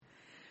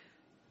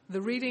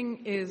The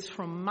reading is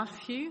from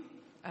Matthew,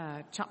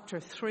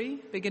 chapter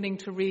 3, beginning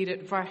to read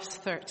at verse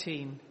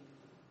 13.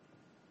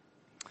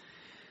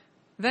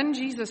 Then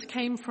Jesus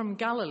came from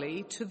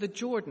Galilee to the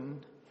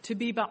Jordan to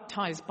be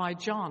baptized by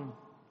John.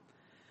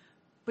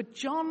 But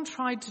John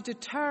tried to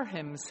deter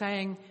him,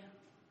 saying,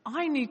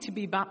 "I need to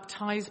be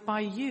baptized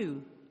by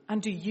you,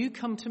 and do you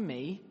come to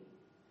me?"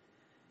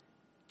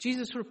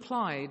 Jesus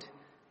replied,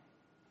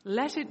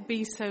 "Let it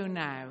be so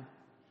now.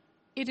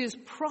 It is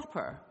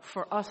proper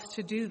for us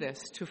to do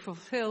this to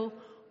fulfill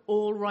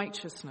all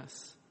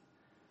righteousness."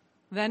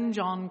 Then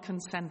John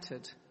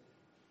consented.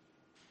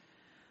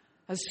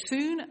 As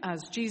soon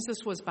as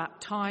Jesus was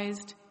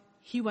baptized,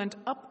 he went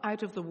up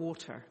out of the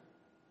water.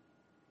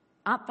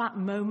 At that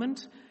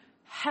moment,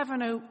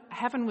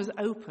 heaven was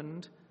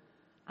opened,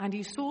 and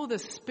he saw the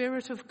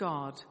Spirit of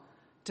God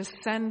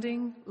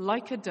descending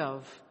like a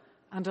dove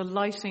and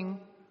alighting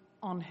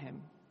on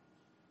him.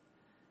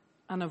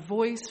 And a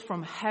voice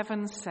from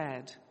heaven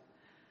said,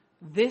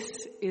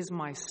 "This is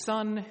my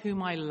Son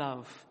whom I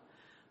love.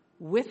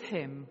 With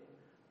him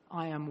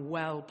I am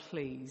well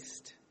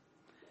pleased."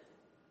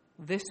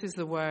 This is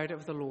the word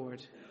of the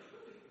Lord.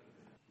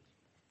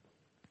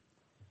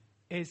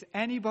 Is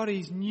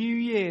anybody's New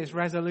Year's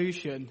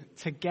resolution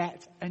to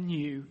get a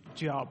new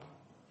job?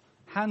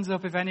 Hands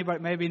up if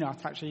anybody, maybe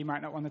not, actually you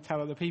might not want to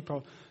tell other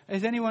people.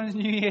 Is anyone's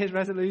New Year's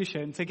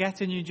resolution to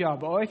get a new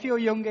job? Or if you're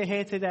younger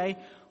here today,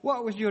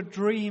 what would your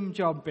dream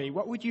job be?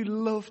 What would you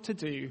love to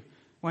do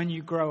when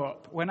you grow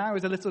up? When I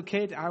was a little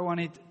kid, I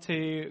wanted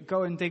to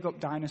go and dig up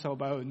dinosaur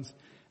bones.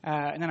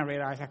 And then I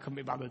realised I couldn't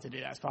be bothered to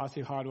do that. It's far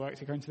too hard work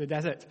to go into the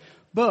desert.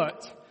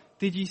 But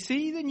did you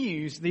see the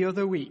news the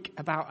other week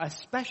about a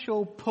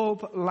special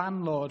pub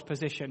landlord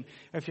position?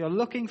 If you're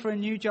looking for a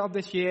new job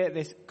this year,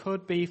 this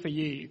could be for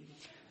you.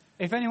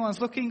 If anyone's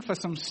looking for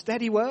some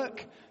steady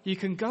work, you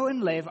can go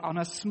and live on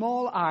a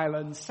small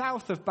island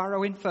south of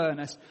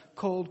Barrow-in-Furness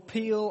called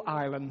Peel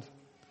Island.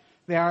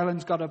 The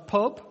island's got a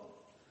pub,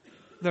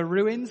 the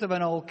ruins of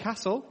an old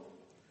castle,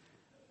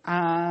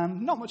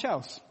 and not much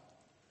else.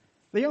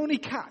 The only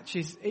catch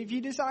is if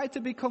you decide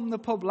to become the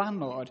pub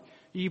landlord,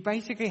 you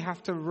basically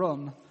have to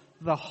run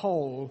the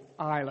whole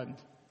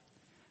island.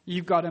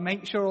 You've got to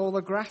make sure all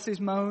the grass is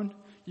mown.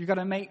 You've got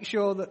to make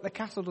sure that the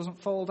castle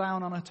doesn't fall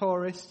down on a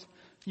tourist.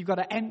 You've got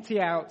to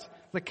empty out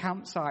the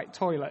campsite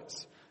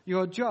toilets.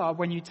 Your job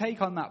when you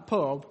take on that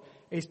pub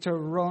is to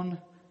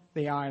run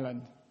the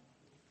island.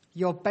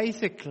 You're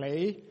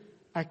basically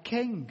a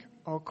king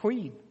or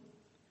queen.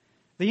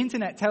 The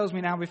internet tells me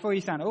now, before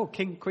you sound, "Oh,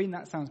 king, queen,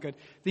 that sounds good."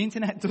 The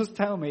internet does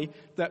tell me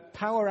that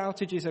power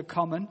outages are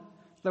common,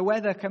 the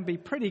weather can be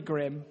pretty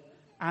grim,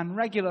 and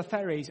regular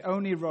ferries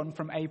only run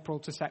from April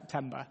to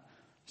September.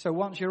 So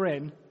once you're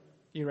in,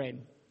 you're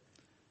in.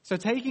 So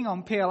taking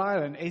on Peel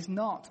Island is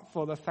not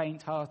for the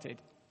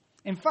faint-hearted.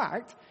 In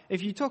fact,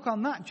 if you took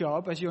on that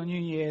job as your New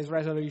Year's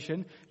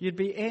resolution, you'd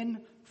be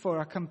in for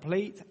a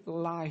complete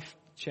life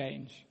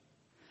change.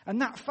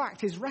 And that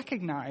fact is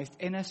recognized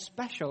in a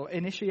special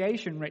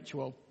initiation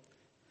ritual.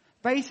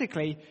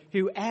 Basically,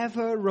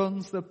 whoever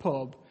runs the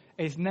pub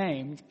is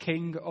named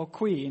King or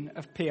Queen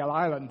of Peel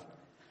Island.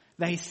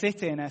 They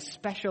sit in a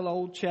special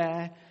old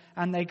chair,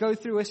 and they go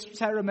through a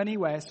ceremony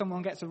where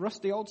someone gets a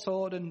rusty old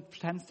sword and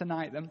pretends to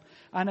knight them.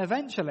 And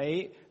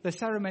eventually, the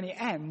ceremony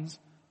ends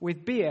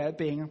with beer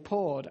being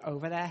poured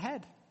over their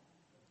head.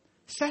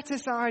 Set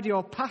aside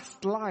your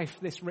past life,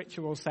 this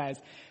ritual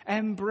says.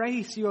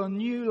 Embrace your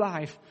new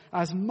life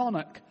as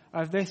monarch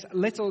of this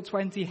little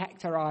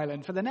 20-hectare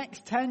island. For the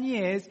next 10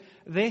 years,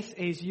 this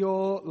is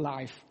your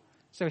life.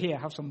 So here,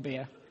 have some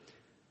beer.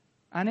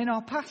 And in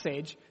our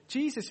passage,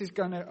 Jesus is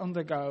going to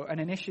undergo an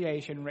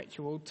initiation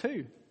ritual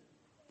too.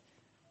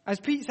 As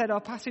Pete said,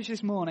 our passage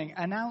this morning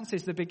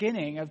announces the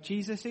beginning of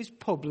Jesus'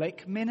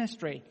 public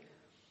ministry.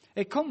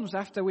 It comes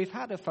after we've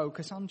had a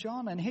focus on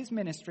John and his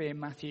ministry in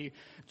Matthew.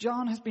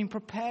 John has been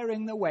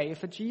preparing the way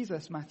for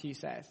Jesus, Matthew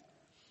says.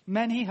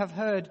 Many have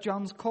heard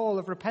John's call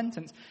of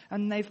repentance,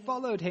 and they've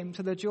followed him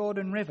to the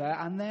Jordan River,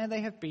 and there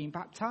they have been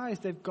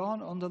baptized. They've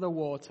gone under the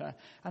water,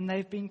 and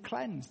they've been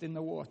cleansed in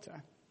the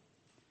water.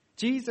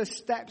 Jesus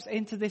steps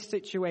into this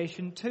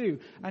situation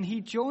too, and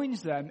he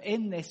joins them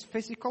in this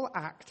physical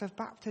act of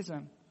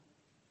baptism.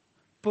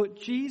 But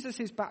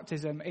Jesus'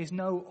 baptism is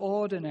no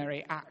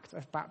ordinary act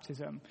of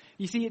baptism.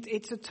 You see,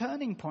 it's a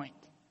turning point.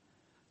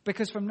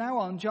 Because from now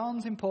on,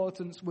 John's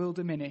importance will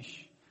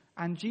diminish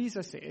and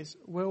Jesus's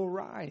will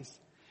rise.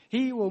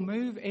 He will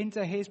move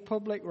into his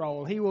public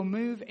role. He will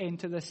move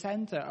into the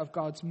center of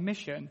God's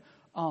mission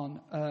on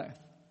earth.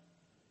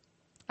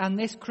 And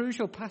this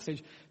crucial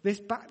passage, this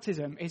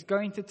baptism, is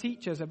going to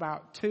teach us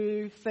about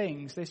two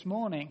things this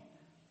morning.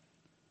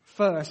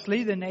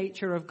 Firstly, the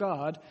nature of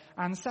God,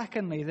 and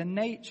secondly, the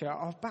nature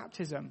of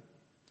baptism.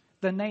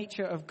 The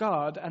nature of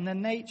God and the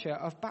nature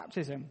of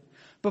baptism.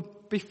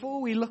 But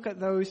before we look at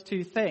those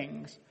two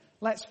things,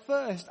 let's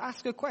first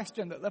ask a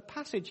question that the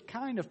passage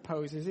kind of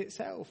poses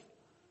itself.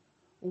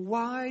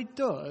 Why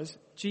does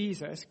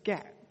Jesus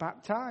get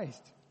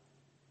baptized?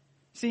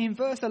 See, in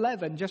verse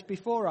 11, just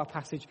before our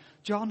passage,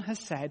 John has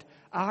said,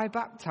 I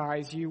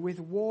baptize you with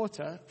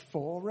water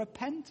for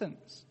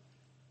repentance.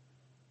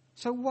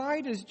 So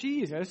why does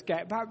Jesus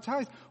get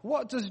baptized?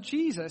 What does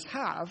Jesus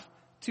have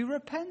to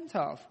repent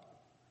of?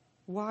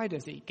 Why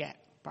does he get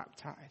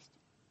baptized?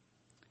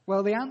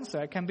 Well, the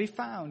answer can be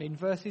found in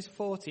verses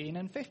 14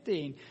 and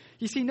 15.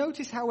 You see,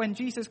 notice how when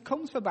Jesus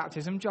comes for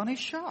baptism, John is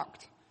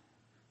shocked.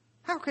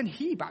 How can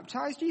he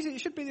baptize Jesus?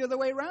 It should be the other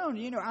way around.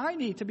 I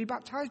need to be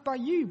baptized by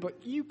you,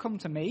 but you come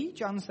to me,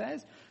 John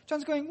says.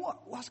 John's going,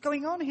 what's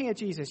going on here,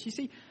 Jesus? You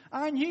see,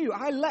 I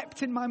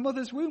leapt in my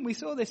mother's womb. We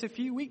saw this a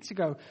few weeks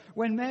ago.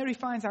 When Mary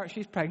finds out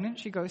she's pregnant,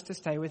 she goes to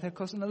stay with her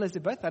cousin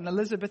Elizabeth, and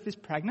Elizabeth is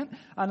pregnant,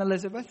 and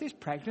Elizabeth is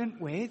pregnant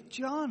with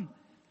John.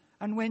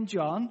 And when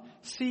John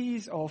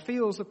sees or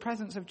feels the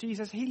presence of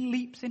Jesus, he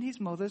leaps in his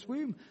mother's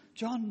womb.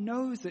 John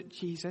knows that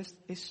Jesus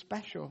is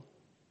special.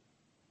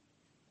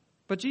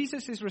 But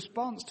Jesus'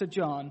 response to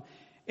John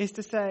isn't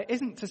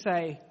to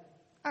say,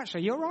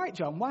 actually, you're right,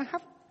 John. Why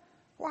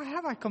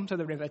have I come to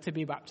the river to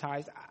be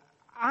baptized?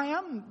 I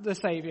am the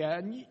Savior,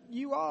 and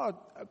you are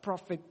a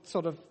prophet,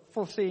 sort of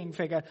foreseeing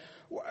figure.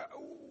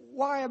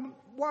 Why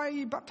are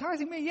you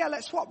baptizing me? Yeah,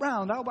 let's swap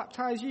round. I'll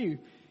baptize you.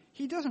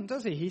 He doesn't,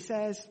 does he? He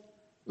says,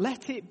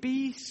 let it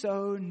be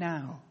so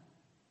now.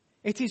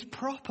 It is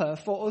proper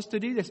for us to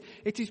do this.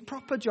 It is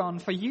proper, John,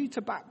 for you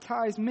to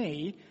baptize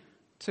me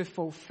to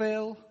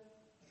fulfill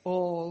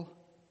all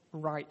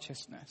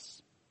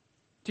righteousness.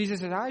 Jesus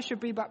said, I should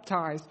be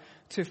baptized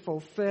to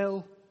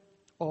fulfill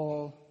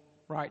all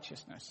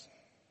righteousness.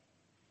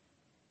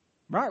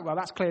 Right, well,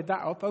 that's cleared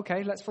that up.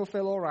 Okay, let's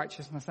fulfill all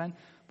righteousness then.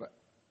 But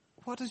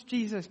what does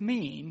Jesus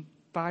mean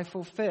by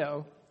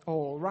fulfill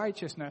all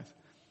righteousness?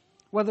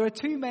 Well, there are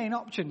two main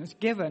options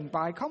given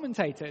by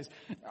commentators.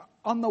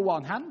 On the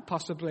one hand,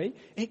 possibly,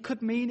 it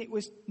could mean it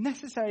was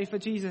necessary for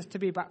Jesus to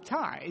be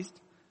baptized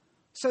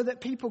so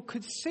that people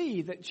could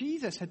see that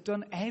Jesus had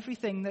done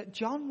everything that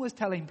John was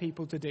telling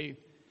people to do.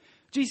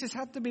 Jesus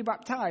had to be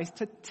baptized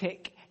to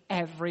tick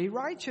every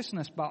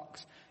righteousness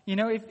box.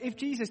 If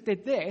Jesus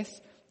did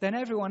this, then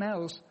everyone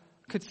else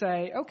could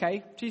say,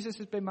 okay, Jesus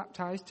has been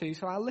baptized too,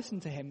 so I'll listen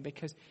to him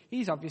because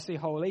he's obviously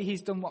holy.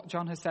 He's done what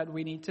John has said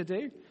we need to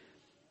do.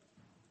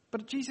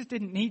 But Jesus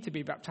didn't need to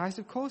be baptized.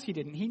 Of course he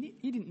didn't. He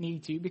didn't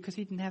need to because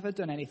he'd never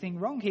done anything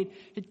wrong.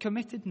 He'd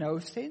committed no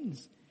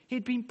sins.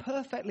 He'd been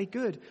perfectly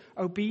good,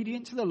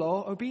 obedient to the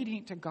law,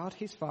 obedient to God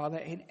his Father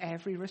in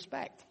every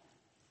respect.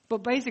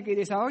 But basically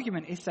this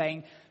argument is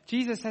saying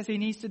Jesus says he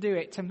needs to do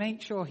it to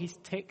make sure he's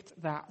ticked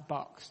that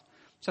box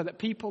so that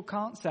people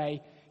can't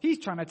say, he's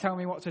trying to tell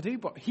me what to do,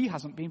 but he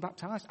hasn't been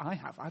baptized. I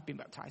have. I've been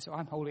baptized, so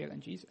I'm holier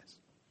than Jesus.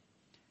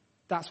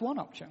 That's one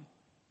option.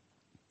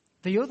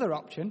 The other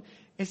option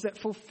is that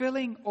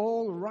fulfilling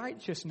all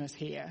righteousness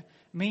here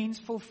means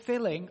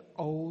fulfilling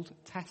Old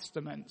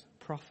Testament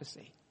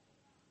prophecy.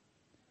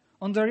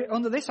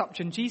 Under this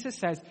option, Jesus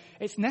says,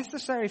 it's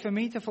necessary for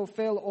me to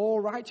fulfill all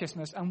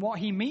righteousness. And what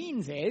he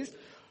means is,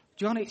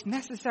 John, it's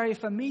necessary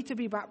for me to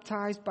be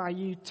baptized by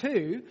you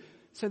too,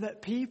 so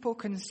that people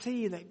can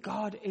see that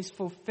God is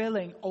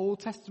fulfilling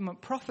Old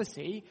Testament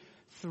prophecy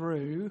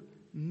through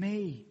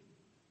me.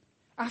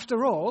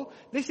 After all,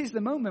 this is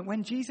the moment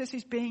when Jesus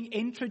is being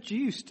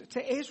introduced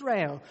to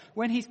Israel,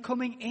 when he's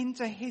coming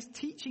into his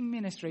teaching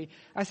ministry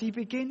as he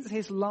begins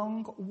his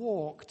long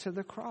walk to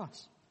the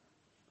cross.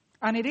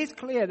 And it is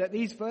clear that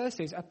these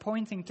verses are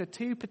pointing to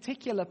two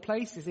particular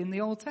places in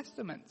the Old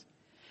Testament.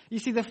 You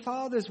see, the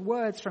Father's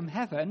words from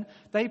heaven,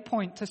 they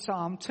point to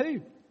Psalm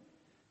 2.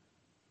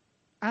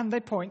 And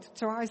they point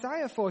to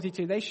Isaiah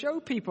 42. They show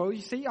people,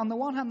 you see, on the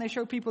one hand, they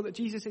show people that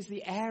Jesus is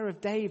the heir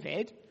of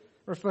David,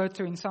 referred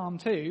to in Psalm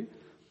 2.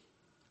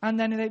 And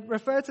then they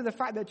refer to the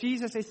fact that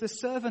Jesus is the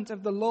servant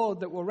of the Lord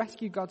that will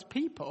rescue God's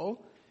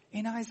people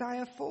in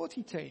Isaiah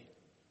 42.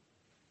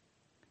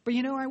 But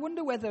I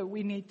wonder whether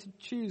we need to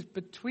choose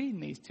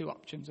between these two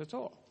options at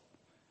all.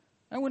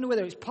 I wonder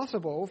whether it's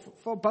possible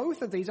for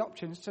both of these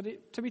options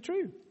to be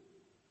true.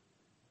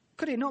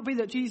 Could it not be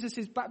that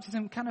Jesus'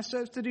 baptism kind of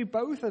serves to do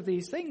both of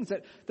these things?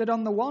 That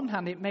on the one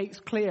hand it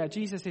makes clear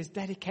Jesus'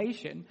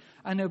 dedication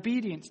and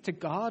obedience to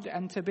God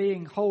and to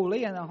being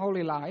holy and a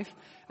holy life.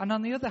 And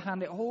on the other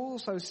hand, it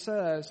also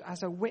serves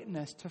as a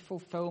witness to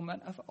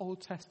fulfillment of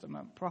Old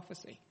Testament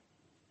prophecy.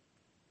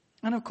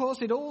 And of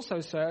course, it also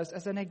serves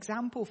as an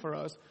example for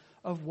us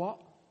of what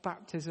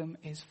baptism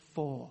is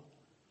for.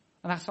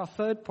 And that's our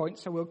third point,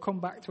 so we'll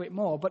come back to it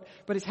more. But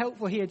it's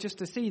helpful here just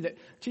to see that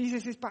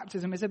Jesus'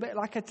 baptism is a bit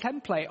like a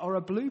template or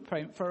a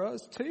blueprint for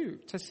us too,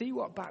 to see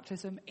what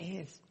baptism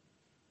is.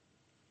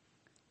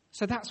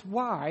 So that's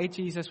why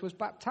Jesus was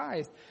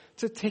baptized,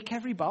 to tick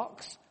every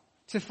box,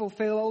 to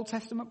fulfill Old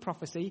Testament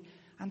prophecy,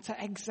 and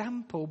to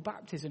example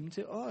baptism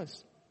to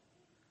us.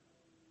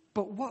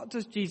 But what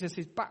does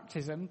Jesus'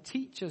 baptism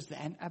teach us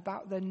then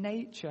about the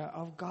nature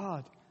of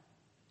God?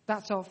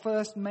 That's our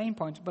first main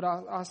point, but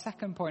our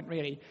second point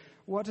really.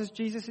 What does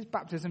Jesus'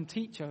 baptism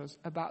teach us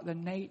about the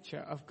nature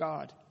of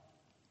God?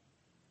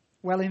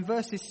 Well, in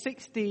verses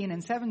 16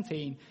 and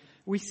 17,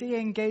 we see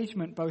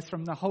engagement both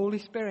from the Holy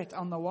Spirit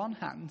on the one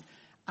hand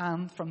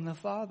and from the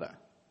Father.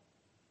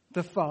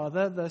 The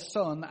Father, the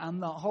Son,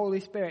 and the Holy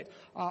Spirit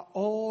are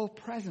all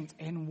present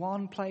in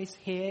one place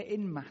here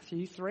in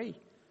Matthew 3.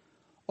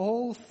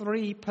 All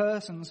three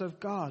persons of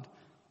God,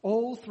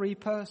 all three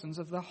persons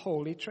of the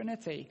Holy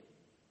Trinity.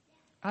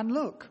 And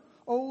look,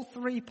 all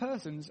three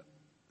persons,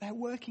 they're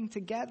working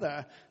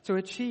together to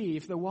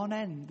achieve the one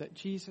end that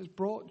Jesus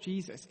brought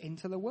Jesus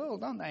into the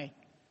world, aren't they?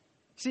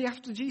 See,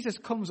 after Jesus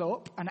comes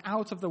up and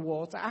out of the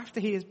water, after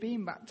he has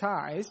been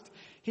baptized,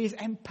 he is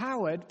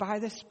empowered by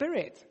the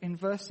Spirit in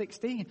verse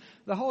 16.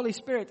 The Holy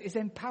Spirit is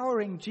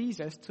empowering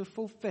Jesus to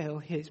fulfill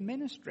his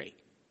ministry.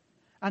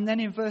 And then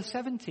in verse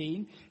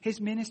 17,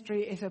 his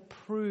ministry is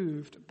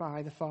approved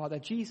by the Father.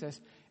 Jesus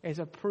is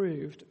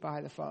approved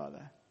by the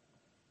Father.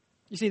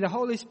 You see, the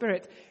Holy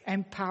Spirit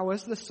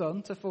empowers the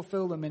Son to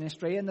fulfill the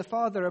ministry, and the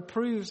Father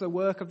approves the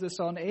work of the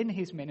Son in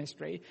his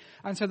ministry.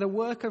 And so the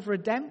work of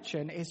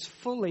redemption is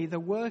fully the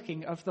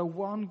working of the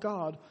one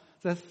God,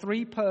 the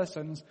three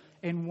persons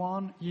in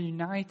one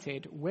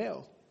united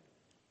will.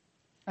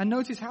 And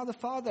notice how the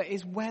Father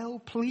is well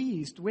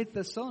pleased with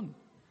the Son.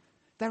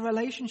 Their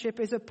relationship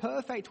is a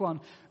perfect one.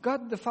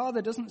 God the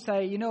Father doesn't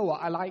say, you know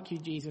what, I like you,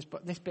 Jesus,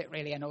 but this bit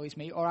really annoys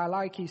me. Or I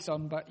like you,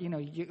 Son, but,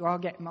 you are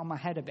getting on my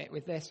head a bit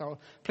with this. Or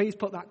please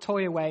put that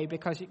toy away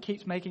because it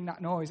keeps making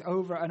that noise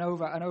over and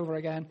over and over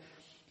again.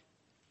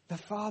 The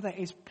Father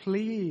is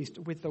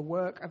pleased with the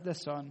work of the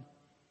Son.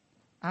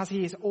 As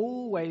he is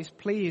always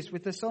pleased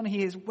with the Son,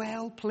 he is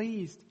well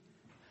pleased.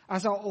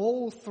 As are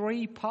all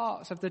three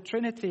parts of the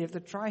Trinity, of the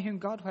triune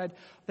Godhead,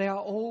 they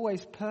are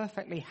always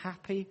perfectly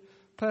happy,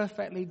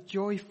 perfectly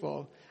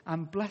joyful,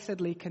 and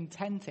blessedly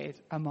contented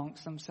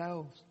amongst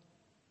themselves.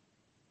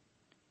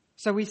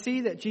 So we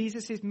see that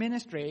Jesus'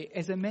 ministry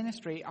is a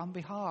ministry on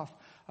behalf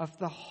of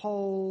the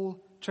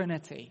whole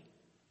Trinity.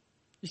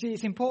 You see,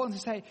 it's important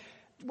to say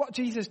what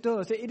Jesus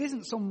does, it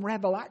isn't some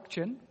rebel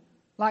action,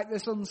 like the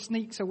Son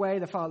sneaks away,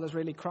 the Father's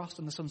really cross,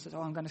 and the Son says,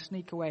 I'm going to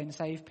sneak away and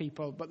save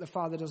people, but the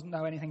Father doesn't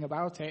know anything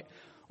about it.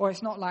 Or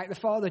it's not like the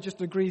Father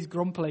just agrees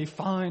grumpily,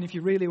 fine, if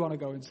you really want to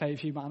go and save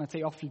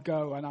humanity, off you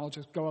go, and I'll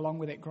just go along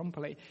with it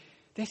grumpily.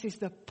 This is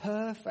the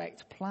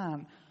perfect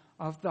plan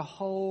of the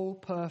whole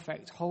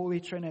perfect Holy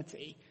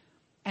Trinity,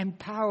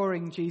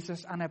 empowering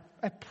Jesus and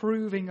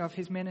approving of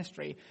his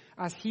ministry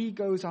as he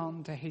goes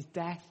on to his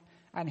death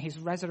and his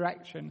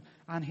resurrection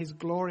and his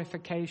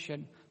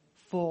glorification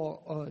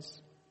for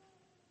us.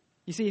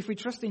 You see, if we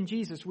trust in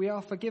Jesus, we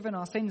are forgiven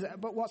our sins,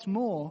 but what's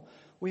more,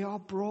 we are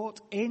brought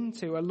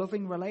into a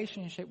loving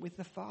relationship with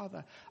the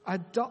Father,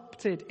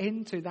 adopted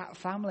into that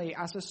family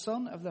as a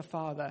son of the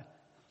Father,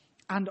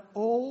 and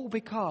all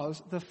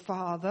because the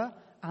Father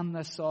and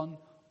the Son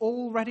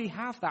already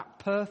have that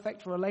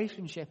perfect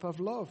relationship of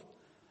love,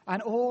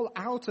 and all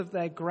out of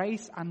their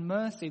grace and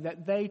mercy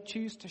that they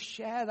choose to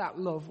share that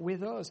love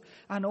with us,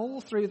 and all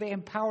through the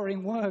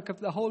empowering work of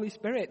the Holy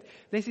Spirit.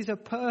 This is a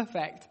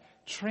perfect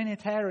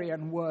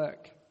Trinitarian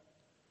work.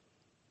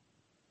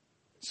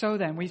 So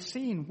then, we've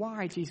seen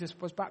why Jesus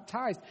was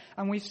baptized,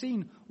 and we've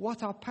seen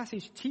what our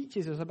passage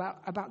teaches us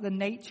about the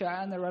nature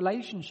and the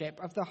relationship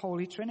of the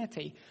Holy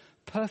Trinity.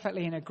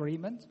 Perfectly in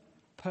agreement,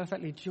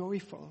 perfectly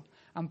joyful,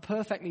 and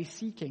perfectly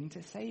seeking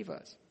to save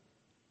us.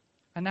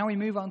 And now we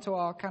move on to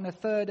our kind of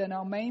third and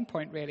our main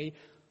point, really.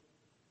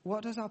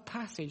 What does our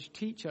passage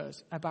teach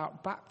us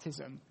about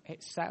baptism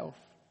itself?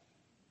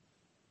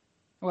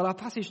 Well, our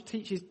passage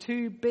teaches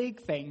two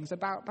big things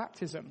about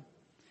baptism.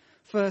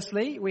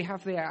 Firstly, we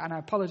have and I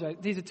apologize,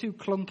 these are two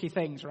clunky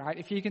things, right?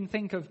 If you can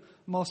think of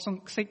more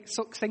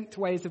succinct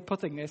ways of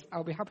putting this,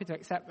 I'll be happy to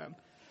accept them.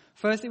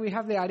 Firstly, we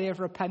have the idea of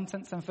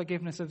repentance and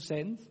forgiveness of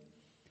sins.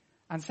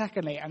 And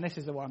secondly, and this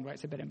is the one where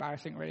it's a bit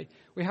embarrassing really,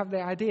 we have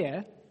the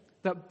idea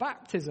that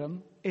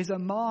baptism is a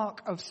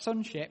mark of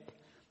sonship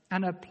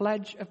and a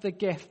pledge of the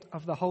gift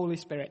of the Holy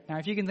Spirit. Now,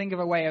 if you can think of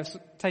a way of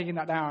taking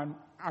that down,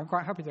 I'm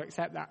quite happy to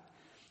accept that.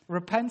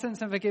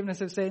 Repentance and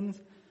forgiveness of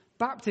sins,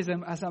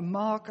 baptism as a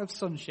mark of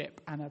sonship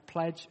and a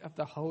pledge of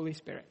the Holy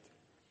Spirit.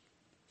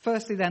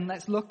 Firstly then,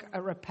 let's look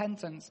at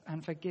repentance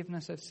and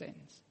forgiveness of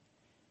sins.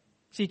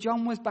 See,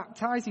 John was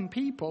baptizing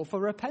people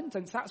for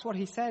repentance. That's what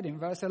he said in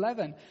verse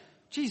 11.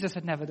 Jesus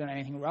had never done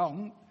anything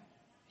wrong.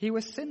 He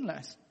was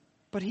sinless.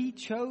 But he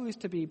chose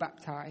to be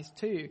baptized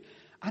too.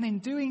 And in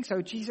doing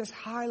so, Jesus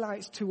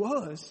highlights to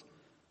us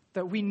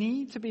that we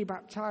need to be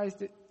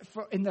baptized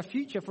in the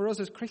future for us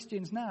as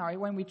Christians now.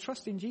 When we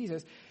trust in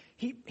Jesus,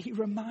 he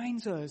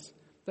reminds us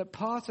that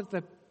part of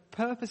the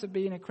purpose of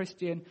being a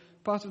Christian,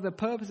 part of the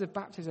purpose of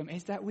baptism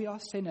is that we are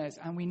sinners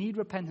and we need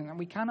repentance. And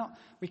we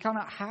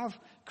cannot have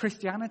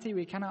Christianity,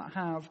 we cannot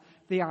have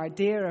the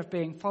idea of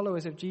being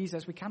followers of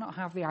Jesus, we cannot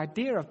have the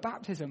idea of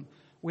baptism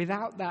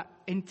without that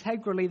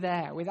integrally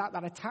there, without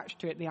that attached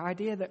to it, the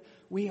idea that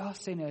we are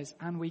sinners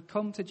and we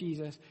come to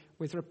Jesus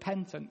with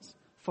repentance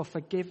for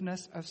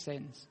forgiveness of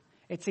sins.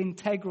 It's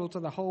integral to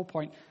the whole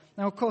point.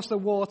 Now, of course, the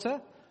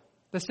water,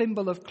 the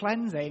symbol of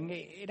cleansing,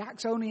 it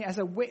acts only as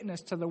a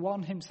witness to the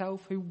one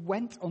himself who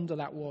went under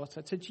that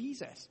water, to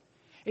Jesus.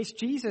 It's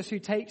Jesus who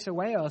takes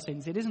away our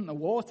sins. It isn't the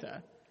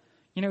water.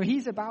 You know,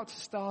 he's about to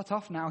start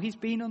off now. He's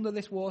been under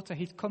this water.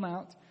 He's come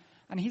out.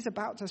 And he's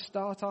about to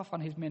start off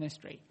on his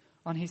ministry,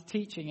 on his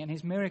teaching and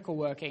his miracle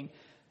working.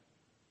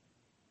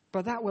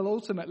 But that will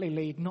ultimately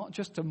lead not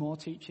just to more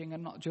teaching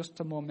and not just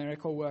to more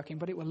miracle working,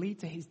 but it will lead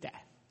to his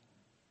death.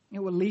 It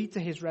will lead to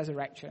his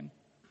resurrection.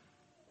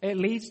 It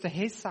leads to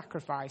his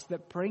sacrifice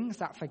that brings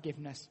that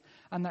forgiveness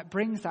and that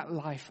brings that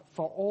life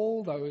for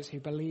all those who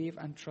believe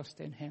and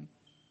trust in him.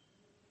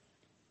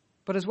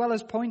 But as well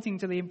as pointing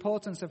to the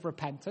importance of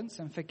repentance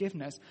and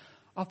forgiveness,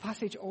 our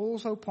passage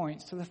also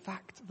points to the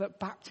fact that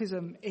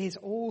baptism is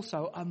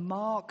also a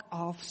mark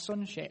of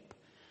sonship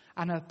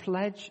and a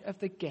pledge of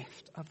the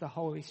gift of the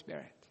Holy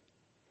Spirit.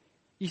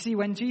 You see,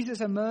 when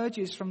Jesus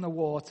emerges from the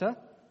water,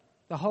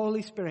 the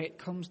Holy Spirit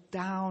comes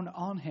down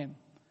on him,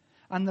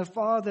 and the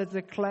Father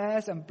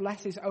declares and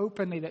blesses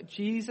openly that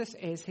Jesus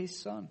is his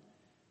Son.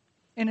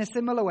 In a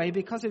similar way,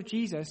 because of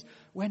Jesus,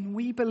 when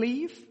we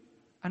believe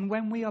and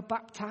when we are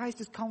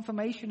baptized as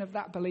confirmation of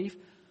that belief,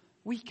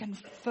 we can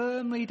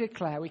firmly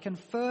declare, we can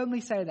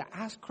firmly say that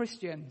as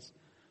Christians,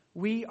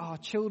 we are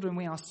children,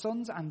 we are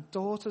sons and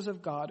daughters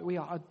of God. We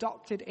are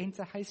adopted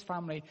into his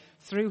family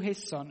through his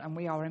Son, and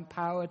we are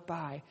empowered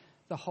by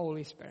the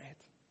Holy Spirit.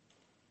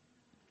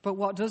 But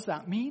what does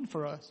that mean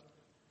for us?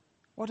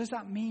 What does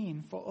that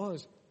mean for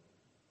us?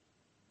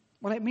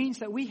 Well, it means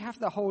that we have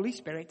the Holy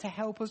Spirit to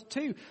help us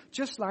too,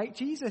 just like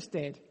Jesus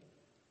did,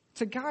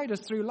 to guide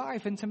us through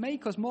life and to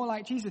make us more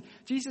like Jesus.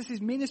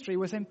 Jesus' ministry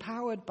was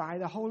empowered by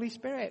the Holy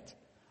Spirit.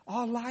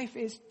 Our life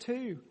is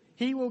too.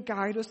 He will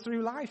guide us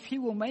through life. He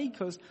will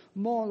make us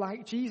more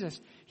like Jesus.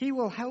 He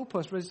will help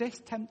us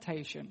resist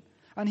temptation.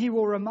 And he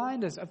will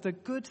remind us of the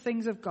good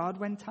things of God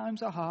when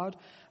times are hard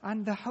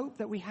and the hope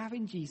that we have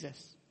in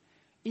Jesus.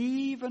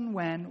 Even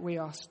when we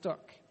are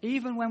stuck,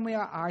 even when we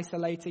are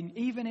isolating,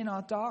 even in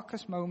our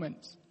darkest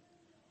moments.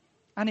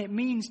 And it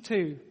means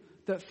too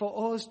that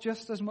for us,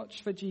 just as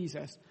much for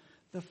Jesus,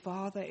 the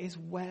Father is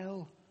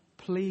well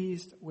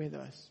pleased with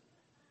us.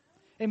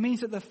 It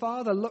means that the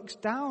Father looks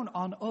down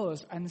on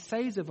us and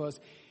says of us,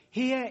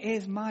 "Here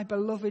is my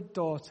beloved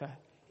daughter.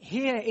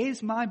 Here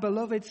is my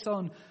beloved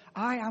son.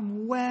 I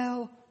am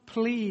well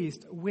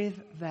pleased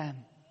with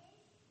them."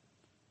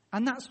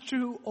 And that's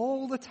true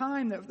all the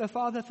time, that the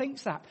Father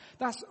thinks that.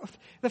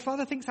 The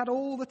Father thinks that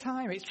all the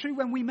time. It's true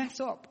when we mess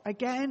up.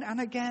 Again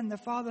and again, the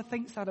Father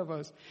thinks that of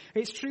us.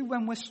 It's true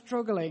when we're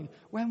struggling,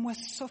 when we're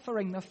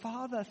suffering. The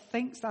Father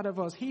thinks that of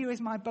us. Here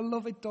is my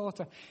beloved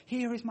daughter.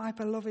 Here is my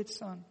beloved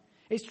son.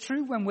 It's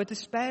true when we're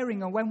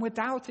despairing or when we're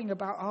doubting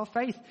about our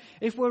faith.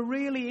 If we're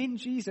really in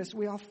Jesus,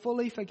 we are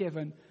fully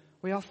forgiven.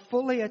 We are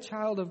fully a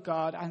child of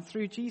God. And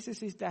through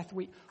Jesus' death,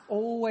 we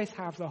always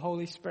have the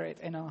Holy Spirit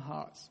in our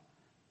hearts.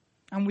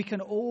 And we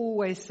can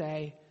always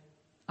say,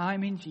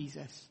 "I'm in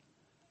Jesus.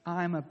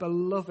 I'm a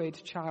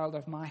beloved child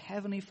of my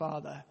Heavenly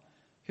Father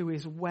who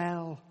is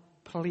well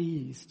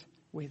pleased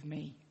with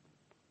me."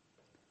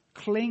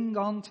 Cling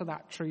on to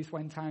that truth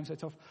when times are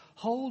tough.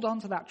 Hold on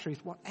to that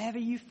truth. Whatever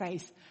you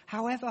face,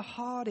 however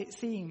hard it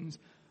seems,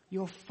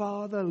 your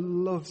Father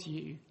loves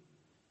you.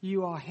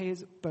 You are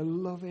his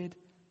beloved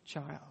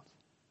child.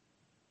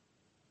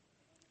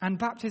 And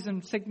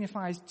baptism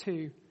signifies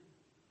too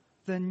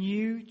the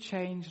new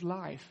changed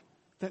life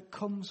that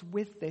comes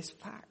with this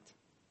fact.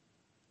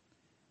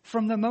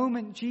 From the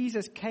moment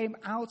Jesus came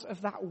out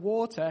of that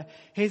water,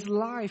 his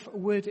life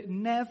would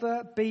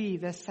never be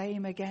the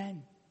same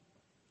again.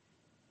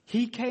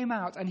 He came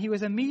out and he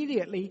was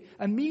immediately,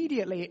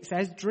 it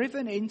says,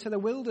 driven into the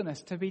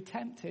wilderness to be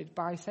tempted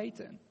by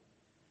Satan.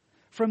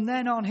 From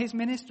then on, his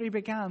ministry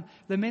began,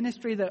 the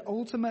ministry that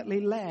ultimately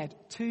led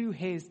to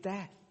his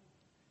death.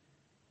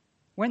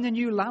 When the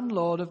new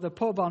landlord of the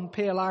pub on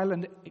Peel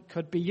Island, it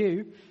could be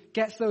you,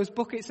 gets those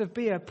buckets of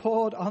beer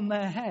poured on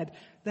their head,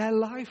 their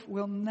life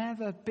will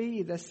never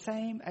be the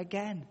same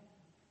again.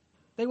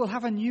 They will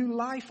have a new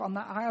life on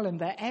that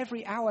island, their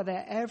every hour,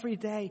 their every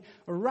day,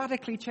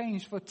 radically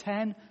changed for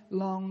 10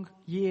 long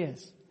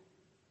years.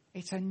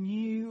 It's a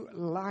new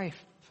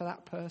life for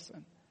that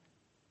person.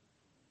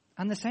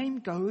 And the same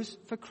goes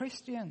for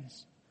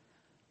Christians.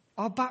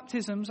 Our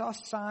baptisms are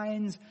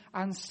signs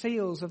and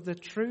seals of the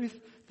truth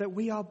that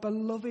we are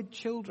beloved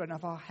children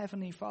of our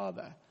Heavenly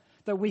Father,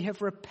 that we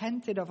have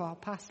repented of our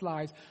past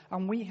lives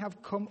and we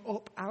have come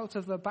up out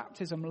of the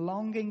baptism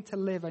longing to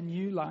live a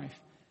new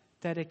life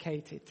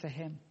dedicated to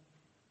him.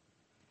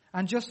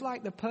 And just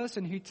like the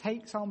person who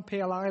takes on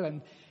Peel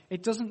Island,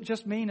 it doesn't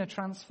just mean a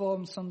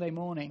transformed Sunday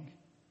morning.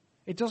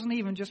 It doesn't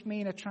even just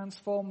mean a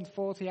transformed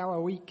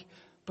 40-hour week,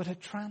 but a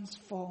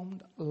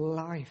transformed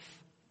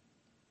life.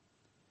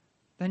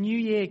 The new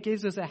year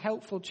gives us a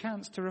helpful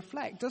chance to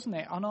reflect, doesn't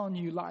it, on our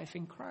new life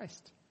in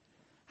Christ.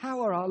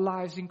 How are our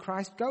lives in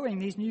Christ going,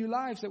 these new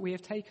lives that we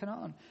have taken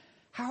on?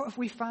 How have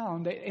we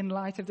found it in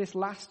light of this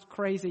last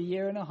crazy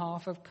year and a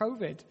half of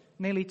COVID,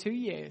 nearly 2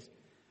 years?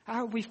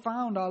 How have we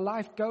found our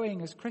life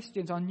going as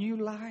Christians, our new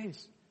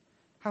lives?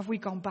 Have we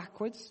gone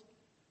backwards?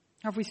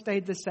 Have we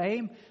stayed the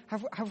same?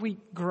 Have we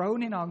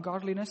grown in our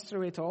godliness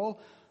through it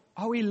all?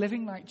 Are we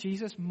living like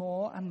Jesus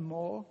more and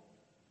more?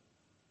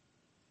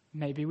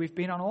 Maybe we've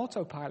been on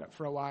autopilot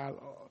for a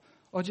while,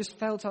 or just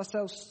felt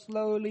ourselves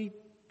slowly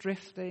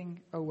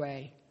drifting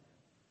away.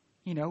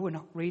 You know, we're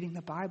not reading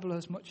the Bible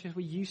as much as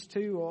we used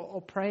to,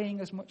 or praying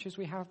as much as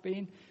we have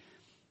been.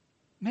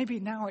 Maybe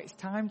now it's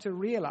time to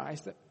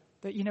realize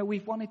that, you know,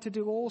 we've wanted to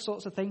do all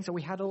sorts of things. So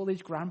we had all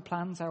these grand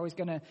plans.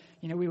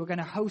 We were going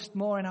to host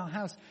more in our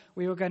house.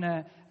 We were going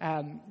to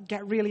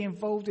get really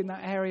involved in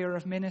that area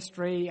of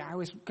ministry. I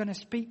was going to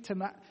speak to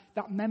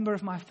that member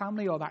of my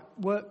family or that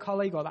work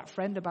colleague or that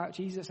friend about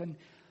Jesus. And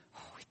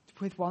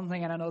with one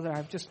thing and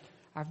another,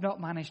 I've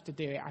not managed to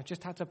do it. I've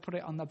just had to put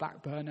it on the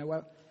back burner.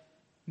 Well,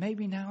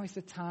 maybe now is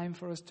the time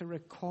for us to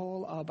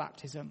recall our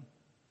baptism.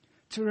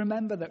 To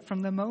remember that from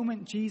the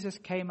moment Jesus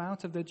came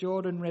out of the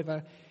Jordan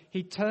River,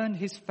 he turned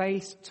his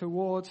face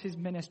towards his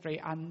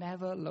ministry and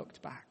never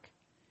looked back.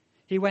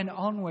 He went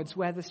onwards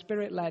where the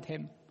Spirit led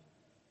him,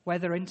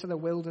 whether into the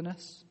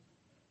wilderness,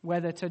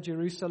 whether to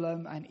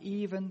Jerusalem, and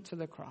even to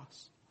the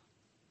cross.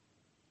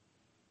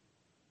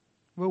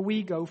 Will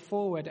we go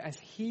forward as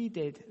he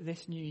did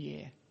this new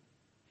year,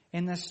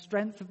 in the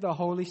strength of the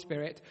Holy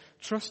Spirit,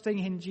 trusting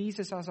in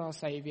Jesus as our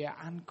Savior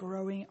and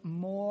growing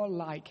more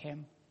like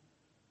him,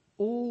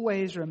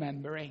 always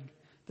remembering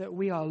that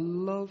we are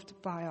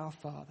loved by our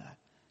Father,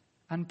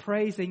 and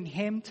praising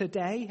him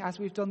today, as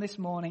we've done this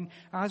morning,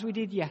 as we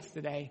did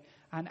yesterday,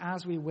 and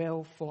as we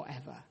will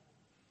forever.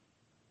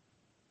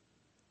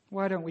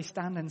 Why don't we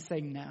stand and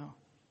sing now,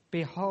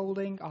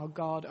 beholding our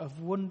God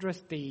of wondrous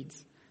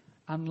deeds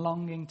and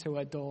longing to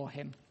adore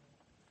him.